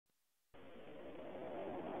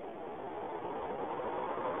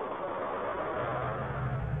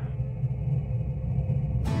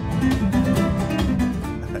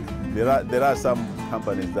There are some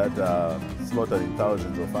companies that are slaughtering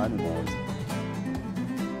thousands of animals.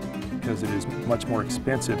 Because it is much more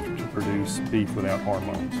expensive to produce beef without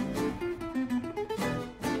hormones.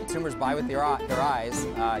 Consumers buy with their eyes.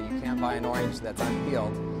 You can't buy an orange that's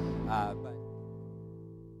unpeeled.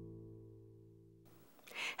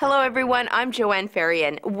 Hello everyone, I'm Joanne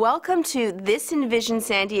Ferrian. Welcome to this Envision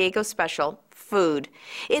San Diego special, Food.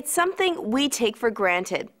 It's something we take for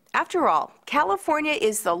granted. After all, California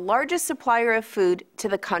is the largest supplier of food to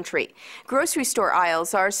the country. Grocery store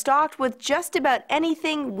aisles are stocked with just about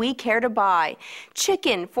anything we care to buy.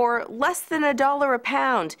 Chicken for less than $1 a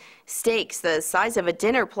pound, steaks the size of a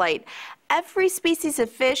dinner plate, every species of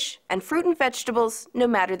fish, and fruit and vegetables, no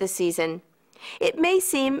matter the season. It may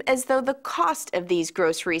seem as though the cost of these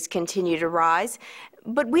groceries continue to rise,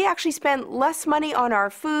 but we actually spend less money on our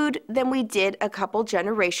food than we did a couple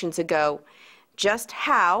generations ago. Just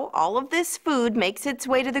how all of this food makes its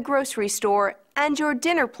way to the grocery store and your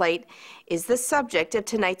dinner plate is the subject of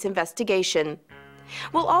tonight's investigation.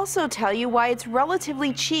 We'll also tell you why it's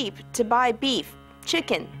relatively cheap to buy beef,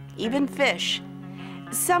 chicken, even fish.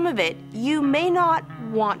 Some of it you may not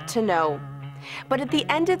want to know. But at the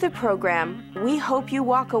end of the program, we hope you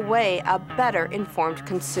walk away a better informed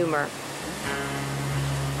consumer.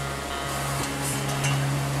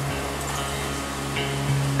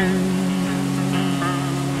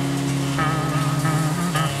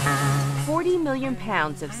 $40 million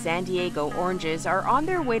of San Diego oranges are on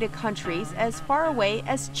their way to countries as far away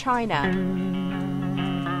as China.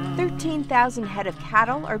 13,000 head of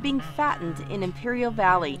cattle are being fattened in Imperial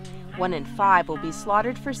Valley. 1 in 5 will be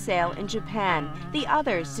slaughtered for sale in Japan, the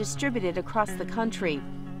others distributed across the country.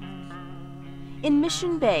 In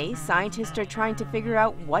Mission Bay, scientists are trying to figure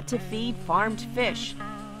out what to feed farmed fish.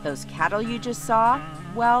 Those cattle you just saw,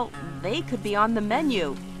 well, they could be on the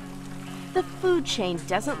menu. The food chain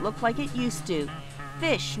doesn't look like it used to.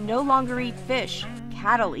 Fish no longer eat fish.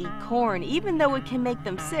 Cattle eat corn, even though it can make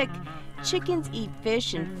them sick. Chickens eat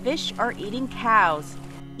fish, and fish are eating cows.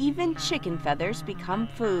 Even chicken feathers become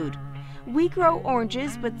food. We grow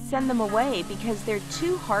oranges but send them away because they're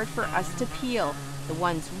too hard for us to peel. The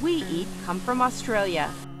ones we eat come from Australia.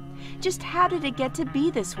 Just how did it get to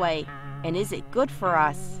be this way? And is it good for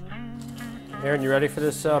us? Aaron, you ready for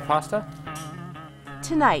this pasta?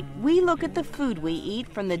 Tonight, we look at the food we eat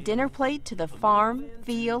from the dinner plate to the farm,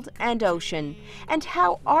 field, and ocean, and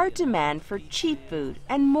how our demand for cheap food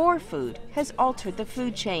and more food has altered the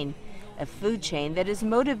food chain. A food chain that is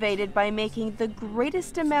motivated by making the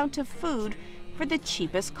greatest amount of food for the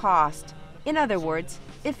cheapest cost. In other words,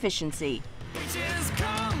 efficiency.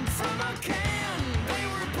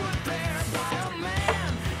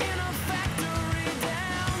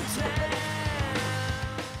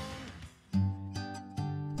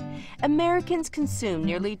 Americans consume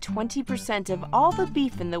nearly 20% of all the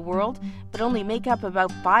beef in the world, but only make up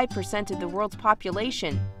about 5% of the world's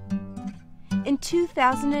population. In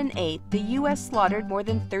 2008, the U.S. slaughtered more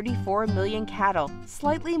than 34 million cattle,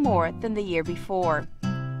 slightly more than the year before.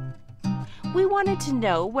 We wanted to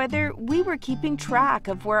know whether we were keeping track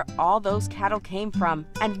of where all those cattle came from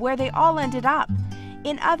and where they all ended up.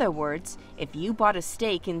 In other words, if you bought a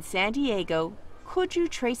steak in San Diego, could you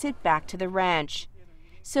trace it back to the ranch?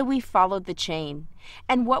 So we followed the chain,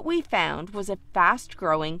 and what we found was a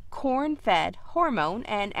fast-growing, corn-fed, hormone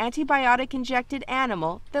and antibiotic-injected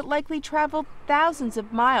animal that likely traveled thousands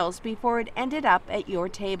of miles before it ended up at your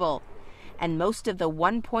table. And most of the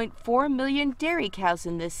 1.4 million dairy cows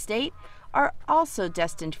in this state are also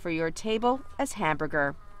destined for your table as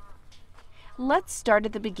hamburger. Let's start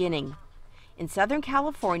at the beginning. In Southern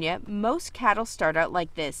California, most cattle start out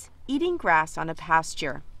like this, eating grass on a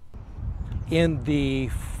pasture. In the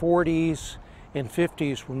 40s and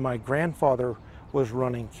 50s, when my grandfather was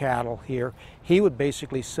running cattle here, he would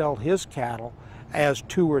basically sell his cattle as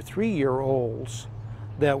 2 or 3 year olds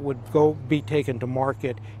that would be taken to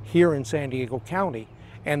market here in San Diego County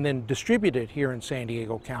and then distributed here in San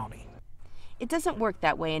Diego County. It doesn't work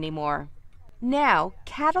that way anymore. Now,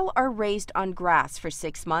 cattle are raised on grass for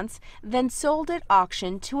 6 months, then sold at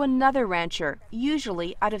auction to another rancher,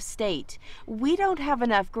 usually out of state. We don't have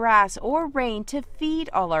enough grass or rain to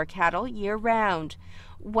feed all our cattle year-round.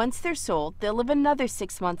 Once they're sold, they'll live another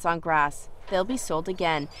 6 months on grass. They'll be sold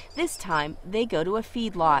again. This time, they go to a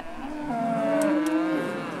feedlot.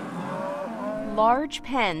 Large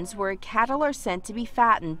pens where cattle are sent to be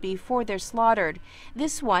fattened before they're slaughtered.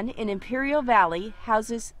 This one in Imperial Valley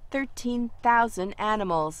houses 13,000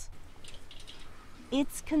 animals.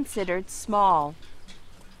 it's considered small.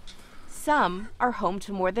 Some are home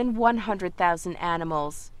to more than 100,000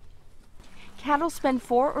 animals. Cattle spend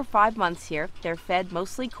 4 or 5 months here. They're fed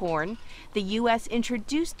mostly corn. The U.S.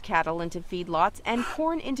 introduced cattle into feedlots and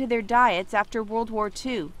corn into their diets after World War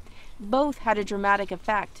II. Both had a dramatic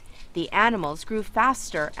effect. The animals grew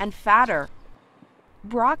faster and fatter.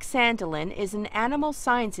 Brock Sandelin is an animal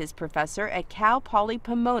sciences professor at Cal Poly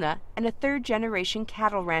Pomona and a third-generation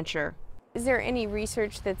cattle rancher. Is there any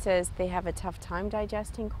research that says they have a tough time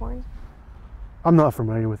digesting corn? I'm not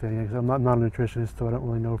familiar with any. I'm not a nutritionist, so I don't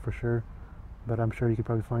really know for sure. But I'm sure you could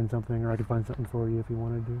probably find something, or I could find something for you if you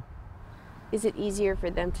wanted to. Is it easier for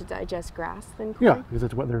them to digest grass than corn? Yeah, because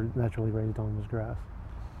it's what they're naturally raised on, is grass.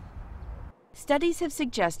 Studies have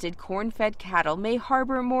suggested corn-fed cattle may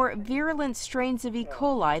harbor more virulent strains of E.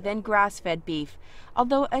 coli than grass-fed beef,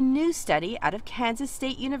 although a new study out of Kansas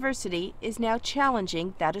State University is now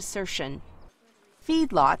challenging that assertion.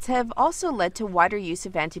 Feedlots have also led to wider use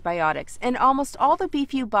of antibiotics, and almost all the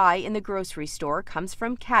beef you buy in the grocery store comes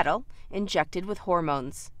from cattle injected with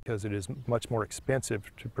hormones. Because it is much more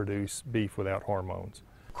expensive to produce beef without hormones.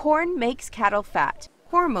 Corn makes cattle fat.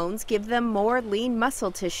 Hormones give them more lean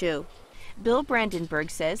muscle tissue. Bill Brandenburg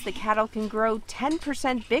says the cattle can grow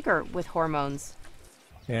 10% bigger with hormones.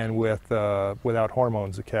 And without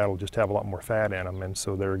hormones, the cattle just have a lot more fat in them, and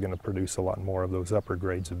so they're going to produce a lot more of those upper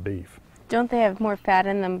grades of beef. Don't they have more fat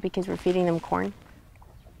in them because we're feeding them corn?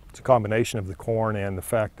 It's a combination of the corn and the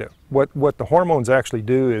fact that what the hormones actually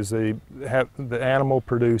do is the animal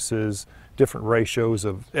produces different ratios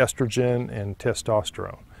of estrogen and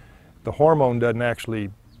testosterone. The hormone doesn't actually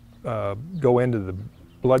go into the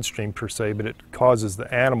bloodstream per se, but it causes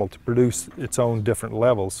the animal to produce its own different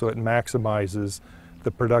levels, so it maximizes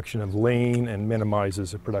the production of lean and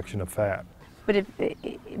minimizes the production of fat.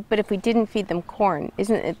 But if we didn't feed them corn,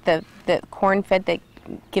 isn't it the corn fed that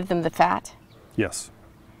give them the fat? Yes.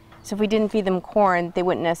 So if we didn't feed them corn, they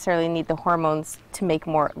wouldn't necessarily need the hormones to make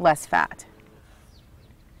less fat.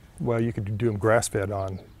 Well, you could do them grass-fed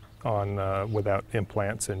on without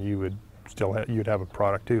implants, and you would you'd have a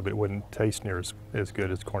product too, but it wouldn't taste near as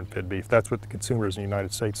good as corn-fed beef. That's what the consumers in the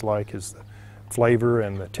United States like, is the flavor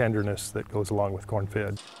and the tenderness that goes along with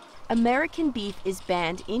corn-fed. American beef is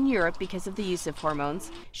banned in Europe because of the use of hormones.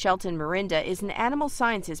 Shelton Marinda is an animal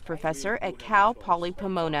sciences professor at Cal Poly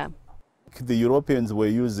Pomona. The Europeans were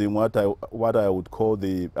using what I would call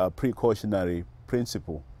the precautionary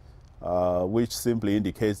principle, which simply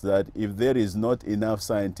indicates that if there is not enough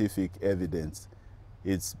scientific evidence,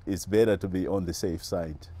 it's better to be on the safe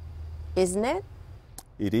side. Isn't it?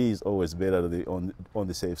 It is always better to be on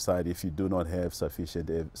the safe side if you do not have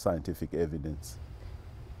sufficient scientific evidence.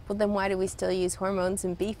 Well, then why do we still use hormones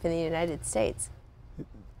in beef in the United States?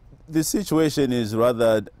 The situation is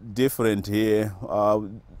rather different here.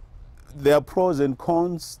 There are pros and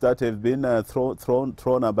cons that have been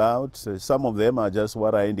thrown about. Some of them are just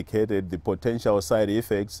what I indicated, the potential side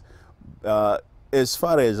effects. As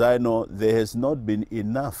far as I know, there has not been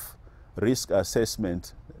enough risk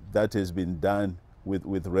assessment that has been done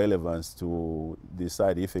with relevance to the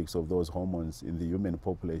side effects of those hormones in the human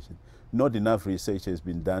population. Not enough research has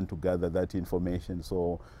been done to gather that information,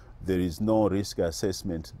 so there is no risk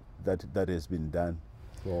assessment that has been done.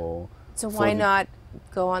 So why not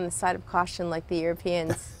go on the side of caution like the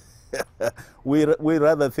Europeans? we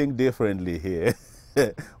rather think differently here.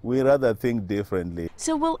 We rather think differently.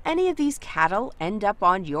 So will any of these cattle end up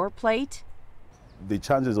on your plate? The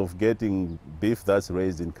chances of getting beef that's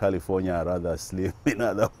raised in California are rather slim. In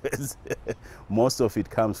other words, most of it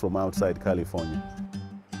comes from outside California.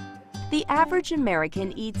 The average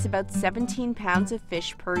American eats about 17 pounds of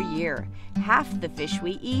fish per year. Half the fish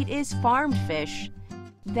we eat is farmed fish.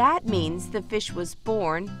 That means the fish was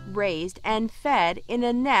born, raised, and fed in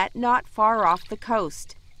a net not far off the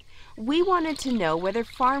coast. We wanted to know whether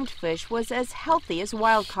farmed fish was as healthy as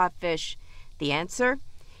wild-caught fish. The answer?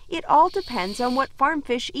 It all depends on what farm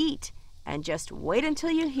fish eat. And just wait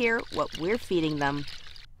until you hear what we're feeding them.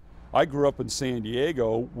 I grew up in San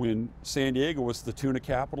Diego when San Diego was the tuna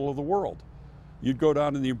capital of the world. You'd go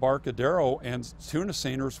down to the Embarcadero and tuna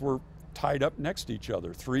seiners were tied up next to each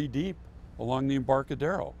other, 3 deep along the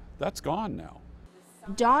Embarcadero. That's gone now.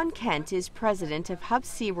 Don Kent is president of Hub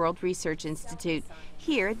SeaWorld Research Institute.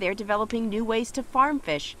 Here, they're developing new ways to farm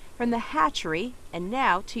fish, from the hatchery and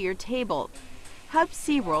now to your table. Hub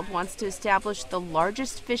SeaWorld wants to establish the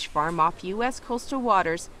largest fish farm off U.S. coastal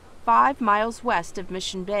waters 5 miles west of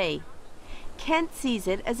Mission Bay. Kent sees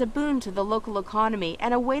it as a boon to the local economy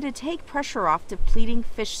and a way to take pressure off depleting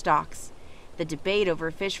fish stocks. The debate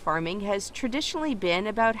over fish farming has traditionally been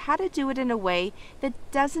about how to do it in a way that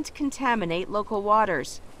doesn't contaminate local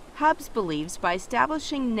waters. Hubbs believes by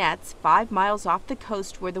establishing nets 5 miles off the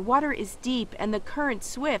coast where the water is deep and the current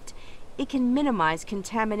swift, it can minimize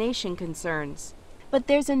contamination concerns. But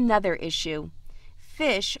there's another issue.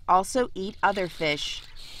 Fish also eat other fish.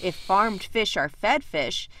 If farmed fish are fed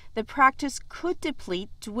fish, the practice could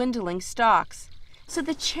deplete dwindling stocks. So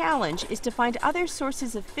the challenge is to find other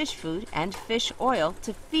sources of fish food and fish oil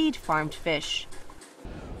to feed farmed fish.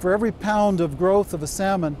 For every pound of growth of a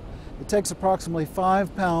salmon, it takes approximately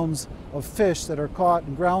 5 pounds of fish that are caught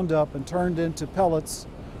and ground up and turned into pellets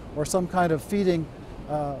or some kind of feeding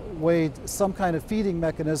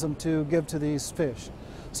mechanism to give to these fish.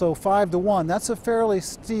 So 5 to 1, that's a fairly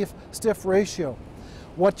stiff ratio.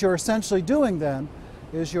 What you're essentially doing then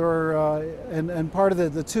is and part of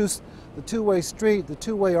the two-way street, the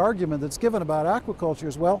two-way argument that's given about aquaculture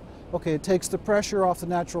is, well, okay, it takes the pressure off the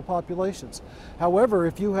natural populations. However,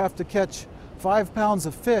 if you have to catch 5 pounds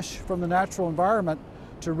of fish from the natural environment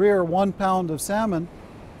to rear 1 pound of salmon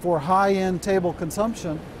for high-end table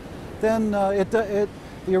consumption, then the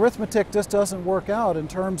arithmetic just doesn't work out in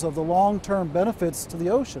terms of the long-term benefits to the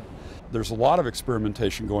ocean. There's a lot of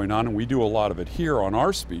experimentation going on, and we do a lot of it here on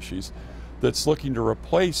our species, that's looking to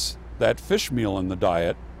replace that fish meal in the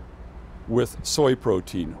diet with soy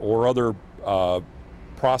protein or other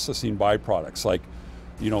processing byproducts like,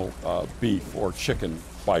 beef or chicken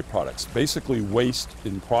byproducts. Basically waste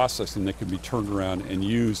in processing that can be turned around and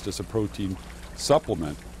used as a protein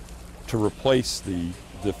supplement to replace the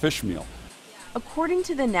fish meal. According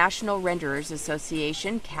to the National Renderers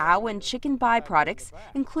Association, cow and chicken byproducts,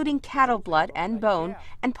 including cattle blood and bone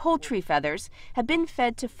and poultry feathers, have been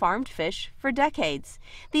fed to farmed fish for decades.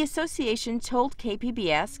 The association told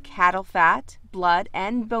KPBS cattle fat, blood,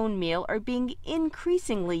 and bone meal are being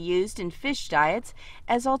increasingly used in fish diets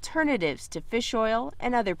as alternatives to fish oil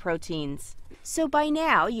and other proteins. So by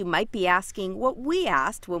now, you might be asking what we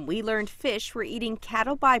asked when we learned fish were eating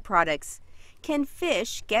cattle byproducts. Can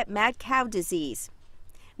fish get mad cow disease?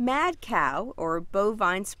 Mad cow, or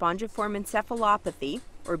bovine spongiform encephalopathy,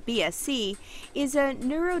 or BSC, is a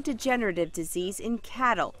neurodegenerative disease in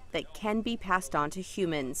cattle that can be passed on to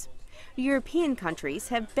humans. European countries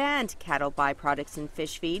have banned cattle byproducts in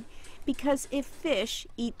fish feed because if fish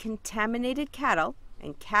eat contaminated cattle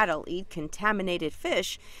and cattle eat contaminated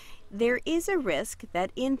fish, there is a risk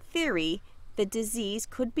that, in theory, the disease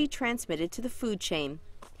could be transmitted to the food chain.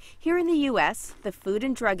 Here in the U.S., the Food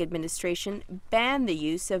and Drug Administration banned the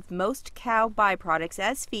use of most cow byproducts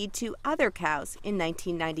as feed to other cows in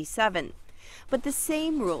 1997. But the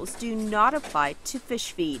same rules do not apply to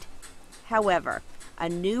fish feed. However, a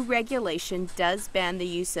new regulation does ban the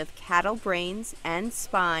use of cattle brains and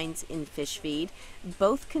spines in fish feed.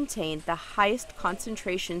 Both contain the highest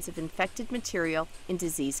concentrations of infected material in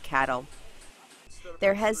diseased cattle.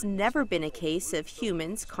 There has never been a case of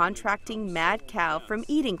humans contracting mad cow from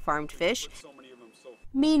eating farmed fish.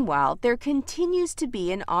 Meanwhile, there continues to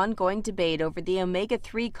be an ongoing debate over the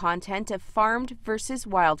omega-3 content of farmed versus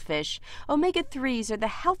wild fish. Omega-3s are the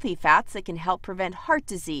healthy fats that can help prevent heart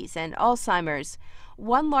disease and Alzheimer's.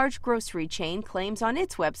 One large grocery chain claims on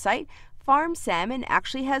its website farmed salmon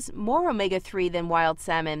actually has more omega-3 than wild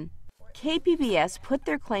salmon. KPBS put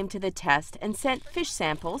their claim to the test and sent fish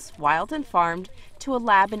samples, wild and farmed, to a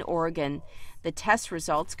lab in Oregon. The test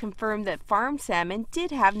results confirmed that farmed salmon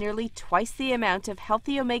did have nearly twice the amount of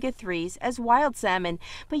healthy omega-3s as wild salmon,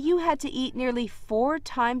 but you had to eat nearly 4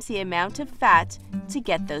 times the amount of fat to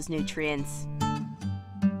get those nutrients.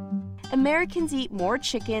 Americans eat more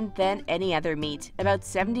chicken than any other meat, about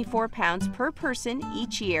 74 pounds per person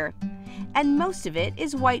each year. And most of it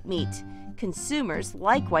is white meat. Consumers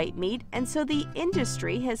like white meat, and so the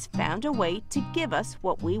industry has found a way to give us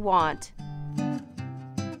what we want.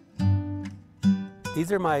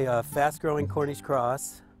 These are my fast-growing Cornish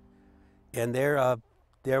cross, and they're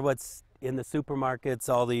what's in the supermarkets.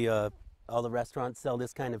 All the restaurants sell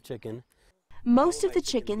this kind of chicken. Most of the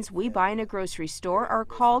chickens we buy in a grocery store are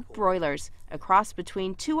called broilers, a cross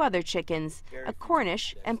between two other chickens, a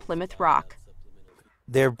Cornish and Plymouth Rock.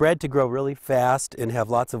 They're bred to grow really fast and have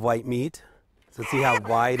lots of white meat. So see how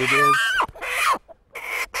wide it is?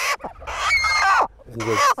 And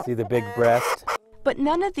you see the big breast? But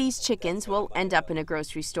none of these chickens will end up in a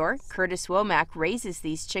grocery store. Curtis Womack raises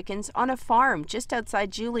these chickens on a farm just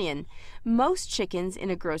outside Julian. Most chickens in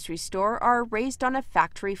a grocery store are raised on a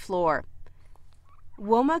factory floor.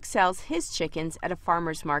 Womack sells his chickens at a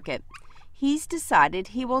farmer's market. He's decided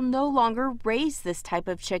he will no longer raise this type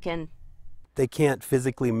of chicken. They can't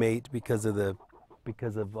physically mate because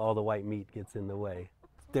of all the white meat gets in the way.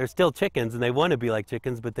 they're still chickens and they want to be like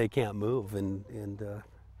chickens, but they can't move. And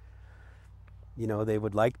you know, they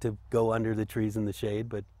would like to go under the trees in the shade,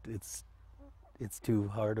 but it's too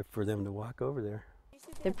hard for them to walk over there.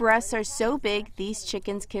 The breasts are so big, these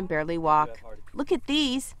chickens can barely walk. Look at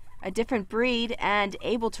these, a different breed and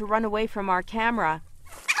able to run away from our camera.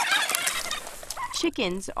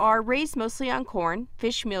 Chickens are raised mostly on corn.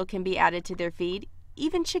 Fish meal can be added to their feed,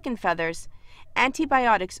 even chicken feathers.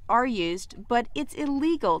 Antibiotics are used, but it's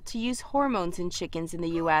illegal to use hormones in chickens in the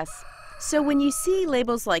U.S. So when you see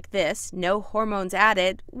labels like this, no hormones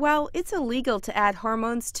added, well, it's illegal to add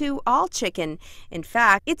hormones to all chicken. In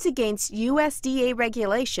fact, it's against USDA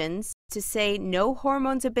regulations to say no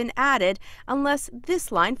hormones have been added unless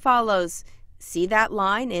this line follows. See that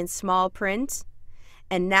line in small print?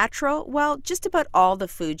 And natural, well, just about all the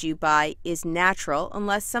food you buy is natural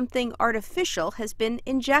unless something artificial has been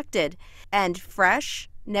injected. And fresh,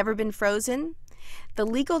 never been frozen? The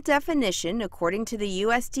legal definition, according to the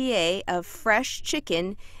USDA, of fresh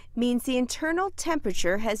chicken means the internal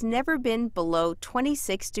temperature has never been below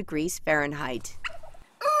 26 degrees Fahrenheit.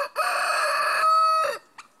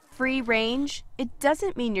 Free range? It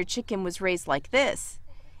doesn't mean your chicken was raised like this.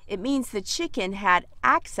 It means the chicken had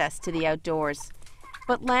access to the outdoors.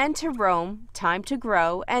 But land to roam, time to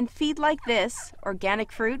grow, and feed like this,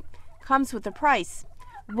 organic fruit, comes with a price.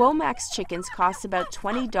 Womax chickens cost about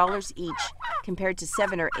 $20 each, compared to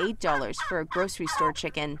 $7 or $8 for a grocery store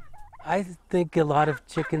chicken. I think a lot of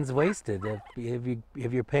chicken's wasted.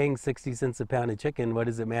 If you're paying 60 cents a pound of chicken, what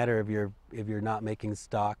does it matter if you're not making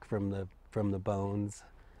stock from the bones?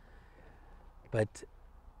 But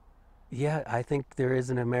yeah, I think there is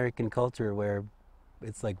an American culture where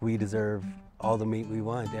it's like we deserve all the meat we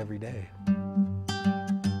want every day.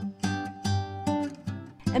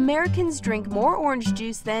 Americans drink more orange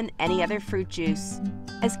juice than any other fruit juice.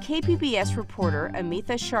 As KPBS reporter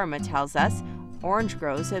Amitha Sharma tells us, orange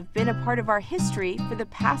groves have been a part of our history for the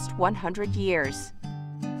past 100 years.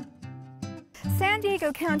 San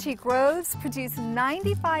Diego County groves produce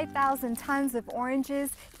 95,000 tons of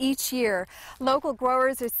oranges each year. Local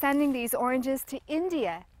growers are sending these oranges to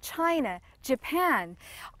India, China, Japan,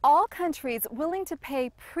 all countries willing to pay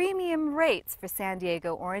premium rates for San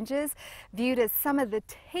Diego oranges, viewed as some of the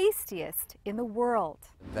tastiest in the world.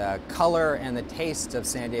 The color and the taste of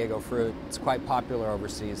San Diego fruit is quite popular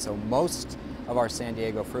overseas, so most of our San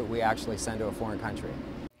Diego fruit we actually send to a foreign country.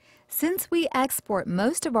 Since we export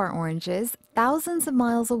most of our oranges thousands of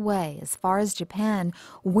miles away, as far as Japan,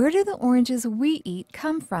 where do the oranges we eat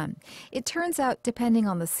come from? It turns out, depending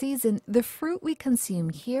on the season, the fruit we consume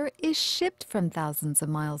here is shipped from thousands of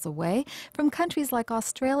miles away from countries like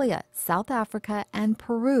Australia, South Africa, and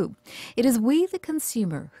Peru. It is we, the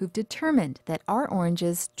consumer, who've determined that our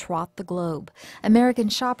oranges trot the globe. American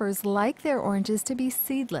shoppers like their oranges to be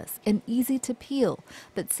seedless and easy to peel,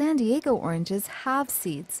 but San Diego oranges have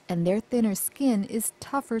seeds, and their thinner skin is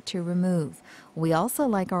tougher to remove. We also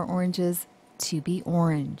like our oranges to be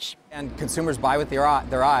orange. And consumers buy with their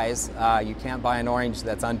eyes. You can't buy an orange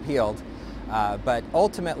that's unpeeled. But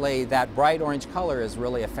ultimately, that bright orange color is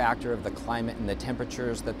really a factor of the climate and the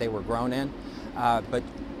temperatures that they were grown in. But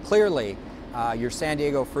clearly, your San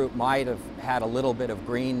Diego fruit might have had a little bit of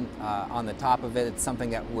green on the top of it. It's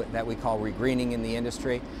something that we call regreening in the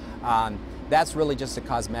industry. That's really just a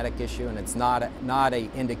cosmetic issue, and it's not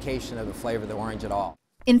an indication of the flavor of the orange at all.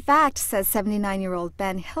 In fact, says 79-year-old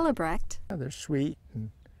Ben Hillebrecht, they're sweet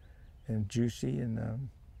and juicy, and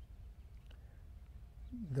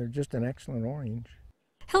they're just an excellent orange.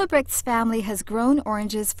 Hillebrecht's family has grown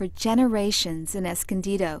oranges for generations in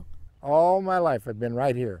Escondido. All my life I've been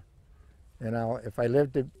right here. And if I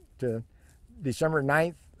live to December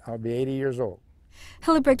 9th, I'll be 80 years old.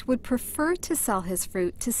 Hillebrecht would prefer to sell his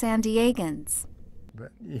fruit to San Diegans.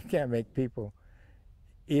 But you can't make people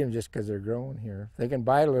eat them just because they're grown here. They can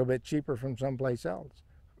buy it a little bit cheaper from someplace else.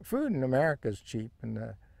 Food in America is cheap, and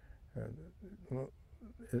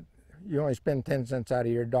you only spend 10 cents out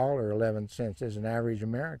of your dollar, 11 cents as an average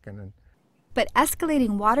American. But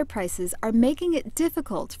escalating water prices are making it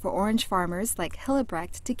difficult for orange farmers like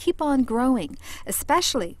Hillebrecht to keep on growing,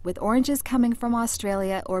 especially with oranges coming from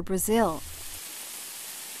Australia or Brazil.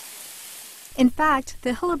 In fact,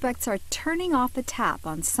 the Hillebrechts are turning off the tap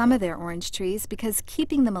on some of their orange trees because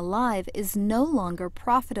keeping them alive is no longer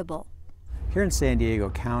profitable. Here in San Diego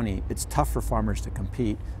County, it's tough for farmers to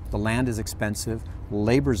compete. The land is expensive,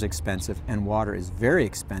 labor is expensive, and water is very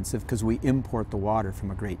expensive because we import the water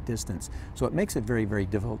from a great distance. So it makes it very, very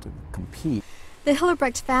difficult to compete. The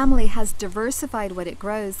Hillebrecht family has diversified what it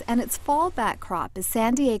grows, and its fallback crop is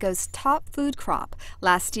San Diego's top food crop.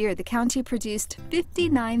 Last year, the county produced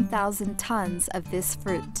 59,000 tons of this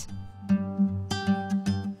fruit.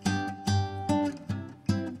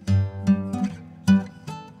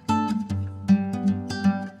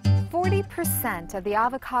 40% of the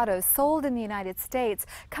avocados sold in the United States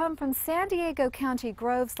come from San Diego County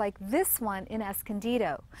groves like this one in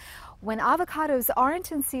Escondido. When avocados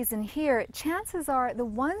aren't in season here, chances are the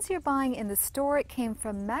ones you're buying in the store came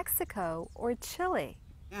from Mexico or Chile.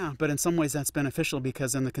 Yeah, but in some ways that's beneficial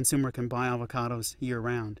because then the consumer can buy avocados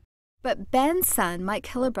year-round. But Ben's son, Mike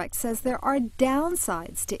Hillebrecht, says there are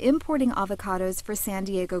downsides to importing avocados for San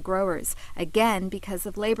Diego growers, again because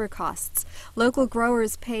of labor costs. Local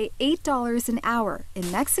growers pay $8 an hour.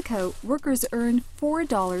 In Mexico, workers earn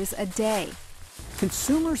 $4 a day.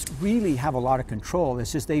 Consumers really have a lot of control.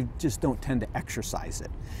 It's just they just don't tend to exercise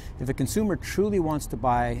it. If a consumer truly wants to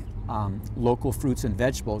buy local fruits and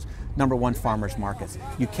vegetables, number one, farmers markets.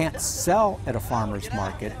 You can't sell at a farmer's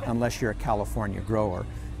market unless you're a California grower.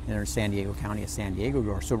 And in San Diego County, a San Diego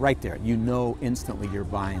grower. So right there, you know instantly you're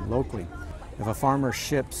buying locally. If a farmer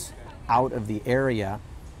ships out of the area,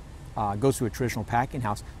 goes to a traditional packing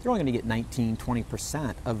house, they're only going to get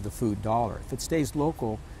 19–20% of the food dollar. If it stays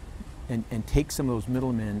local and takes some of those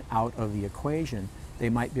middlemen out of the equation, they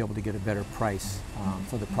might be able to get a better price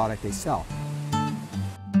for the product they sell.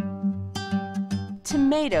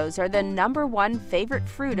 Tomatoes are the #1 favorite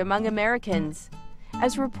fruit among Americans.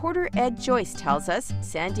 As reporter Ed Joyce tells us,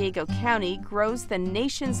 San Diego County grows the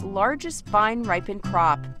nation's largest vine-ripened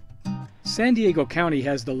crop. San Diego County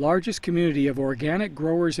has the largest community of organic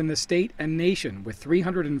growers in the state and nation, with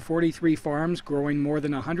 343 farms growing more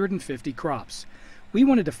than 150 crops. We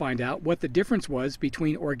wanted to find out what the difference was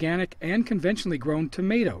between organic and conventionally grown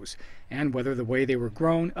tomatoes, and whether the way they were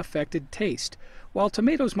grown affected taste. While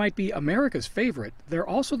tomatoes might be America's favorite, they're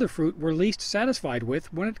also the fruit we're least satisfied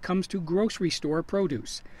with when it comes to grocery store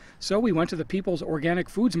produce. So we went to the People's Organic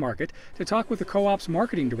Foods Market to talk with the co-op's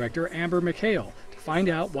marketing director, Amber McHale, to find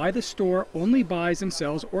out why the store only buys and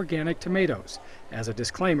sells organic tomatoes. As a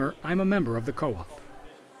disclaimer, I'm a member of the co-op.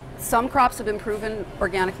 Some crops have been proven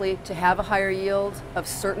organically to have a higher yield of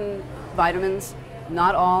certain vitamins.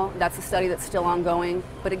 Not all. That's a study that's still ongoing.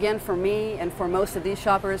 But again, for me and for most of these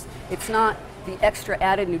shoppers, it's not the extra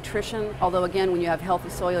added nutrition, although again, when you have healthy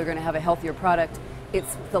soil, you're going to have a healthier product.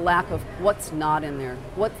 It's the lack of what's not in there,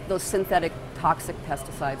 what those synthetic toxic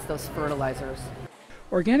pesticides, those fertilizers.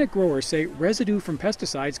 Organic growers say residue from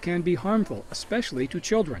pesticides can be harmful, especially to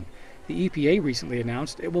children. The EPA recently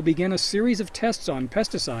announced it will begin a series of tests on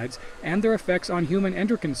pesticides and their effects on human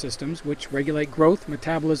endocrine systems, which regulate growth,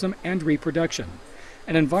 metabolism, and reproduction.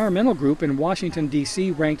 An environmental group in Washington, D.C.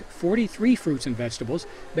 ranked 43 fruits and vegetables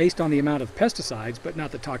based on the amount of pesticides, but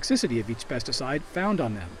not the toxicity of each pesticide found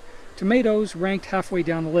on them. Tomatoes ranked halfway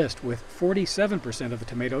down the list, with 47% of the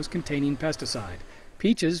tomatoes containing pesticide.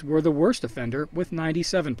 Peaches were the worst offender, with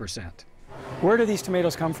 97%. Where do these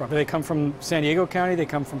tomatoes come from? Do they come from San Diego County? They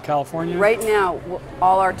come from California? Right now,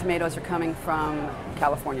 all our tomatoes are coming from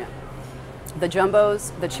California. The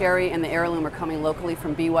jumbos, the cherry, and the heirloom are coming locally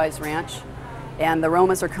from B-Wise Ranch, and the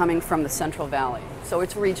Romas are coming from the Central Valley. So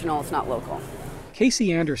it's regional, it's not local.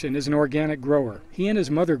 Casey Anderson is an organic grower. He and his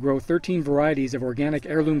mother grow 13 varieties of organic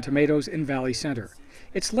heirloom tomatoes in Valley Center.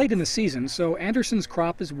 It's late in the season, so Anderson's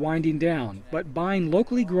crop is winding down, but buying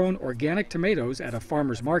locally grown organic tomatoes at a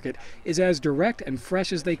farmer's market is as direct and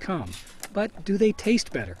fresh as they come. But do they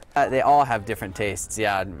taste better? They all have different tastes,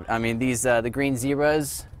 yeah. I mean, these, the green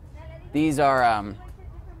zebras, these are,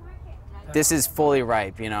 this is fully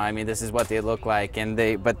ripe, you know, I mean, this is what they look like, and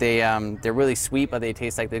they're really sweet, but they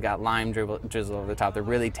taste like they've got lime drizzle over the top. They're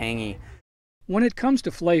really tangy. When it comes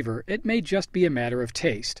to flavor, it may just be a matter of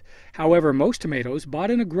taste. However, most tomatoes bought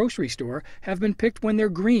in a grocery store have been picked when they're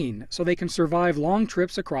green, so they can survive long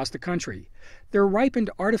trips across the country. They're ripened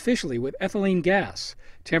artificially with ethylene gas.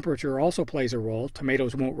 Temperature also plays a role.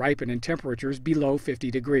 Tomatoes won't ripen in temperatures below 50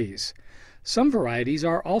 degrees. Some varieties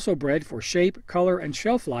are also bred for shape, color, and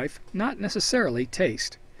shelf life, not necessarily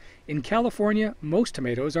taste. In California, most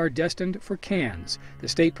tomatoes are destined for cans. The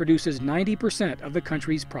state produces 90% of the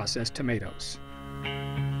country's processed tomatoes.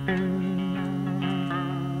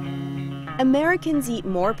 Americans eat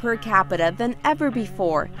more per capita than ever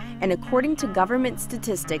before, and according to government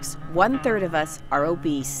statistics, 1/3 of us are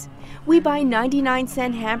obese. We buy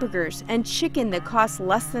 99-cent hamburgers and chicken that costs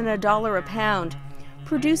less than $1 a pound.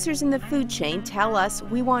 Producers in the food chain tell us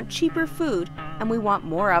we want cheaper food and we want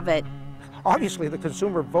more of it. Obviously, the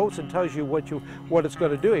consumer votes and tells you what it's going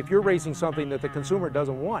to do. If you're raising something that the consumer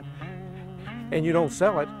doesn't want and you don't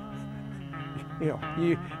sell it,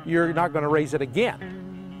 you're not going to raise it again.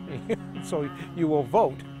 So you will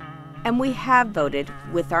vote. And we have voted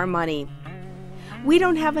with our money. We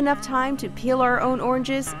don't have enough time to peel our own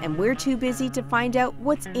oranges, and we're too busy to find out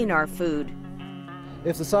what's in our food.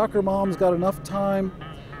 If the soccer mom's got enough time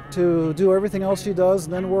to do everything else she does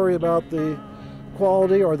and then worry about the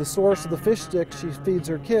quality or the source of the fish stick she feeds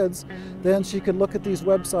her kids, then she can look at these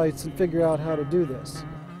websites and figure out how to do this.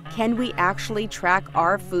 Can we actually track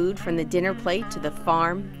our food from the dinner plate to the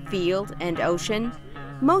farm, field, and ocean?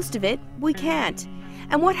 Most of it we can't.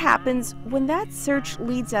 And what happens when that search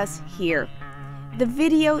leads us here? The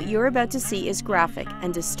video you're about to see is graphic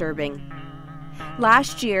and disturbing.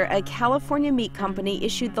 Last year, a California meat company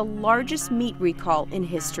issued the largest meat recall in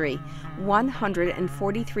history.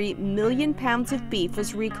 143 million pounds of beef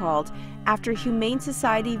was recalled after Humane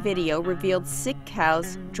Society video revealed sick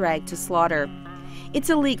cows dragged to slaughter. It's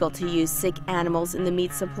illegal to use sick animals in the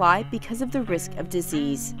meat supply because of the risk of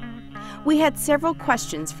disease. We had several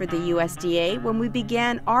questions for the USDA when we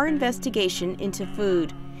began our investigation into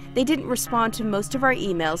food. They didn't respond to most of our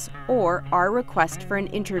emails or our request for an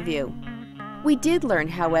interview. We did learn,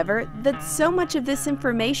 however, that so much of this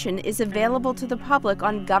information is available to the public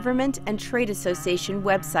on government and trade association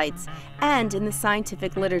websites and in the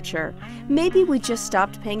scientific literature. Maybe we just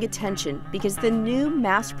stopped paying attention because the new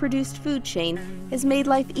mass-produced food chain has made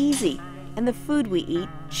life easy and the food we eat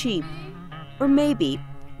cheap. Or maybe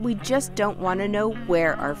we just don't want to know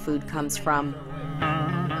where our food comes from.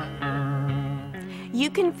 You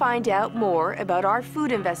can find out more about our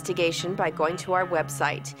food investigation by going to our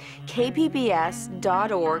website,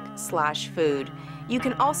 kpbs.org/food. You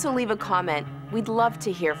can also leave a comment. We'd love to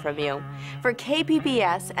hear from you. For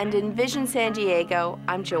KPBS and Envision San Diego,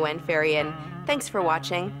 I'm Joanne Farian. Thanks for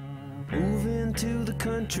watching. Moving to the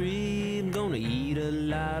country, I'm gonna eat a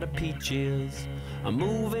lot of peaches. I'm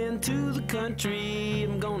moving to the country,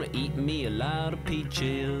 I'm gonna eat me a lot of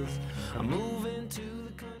peaches. I'm moving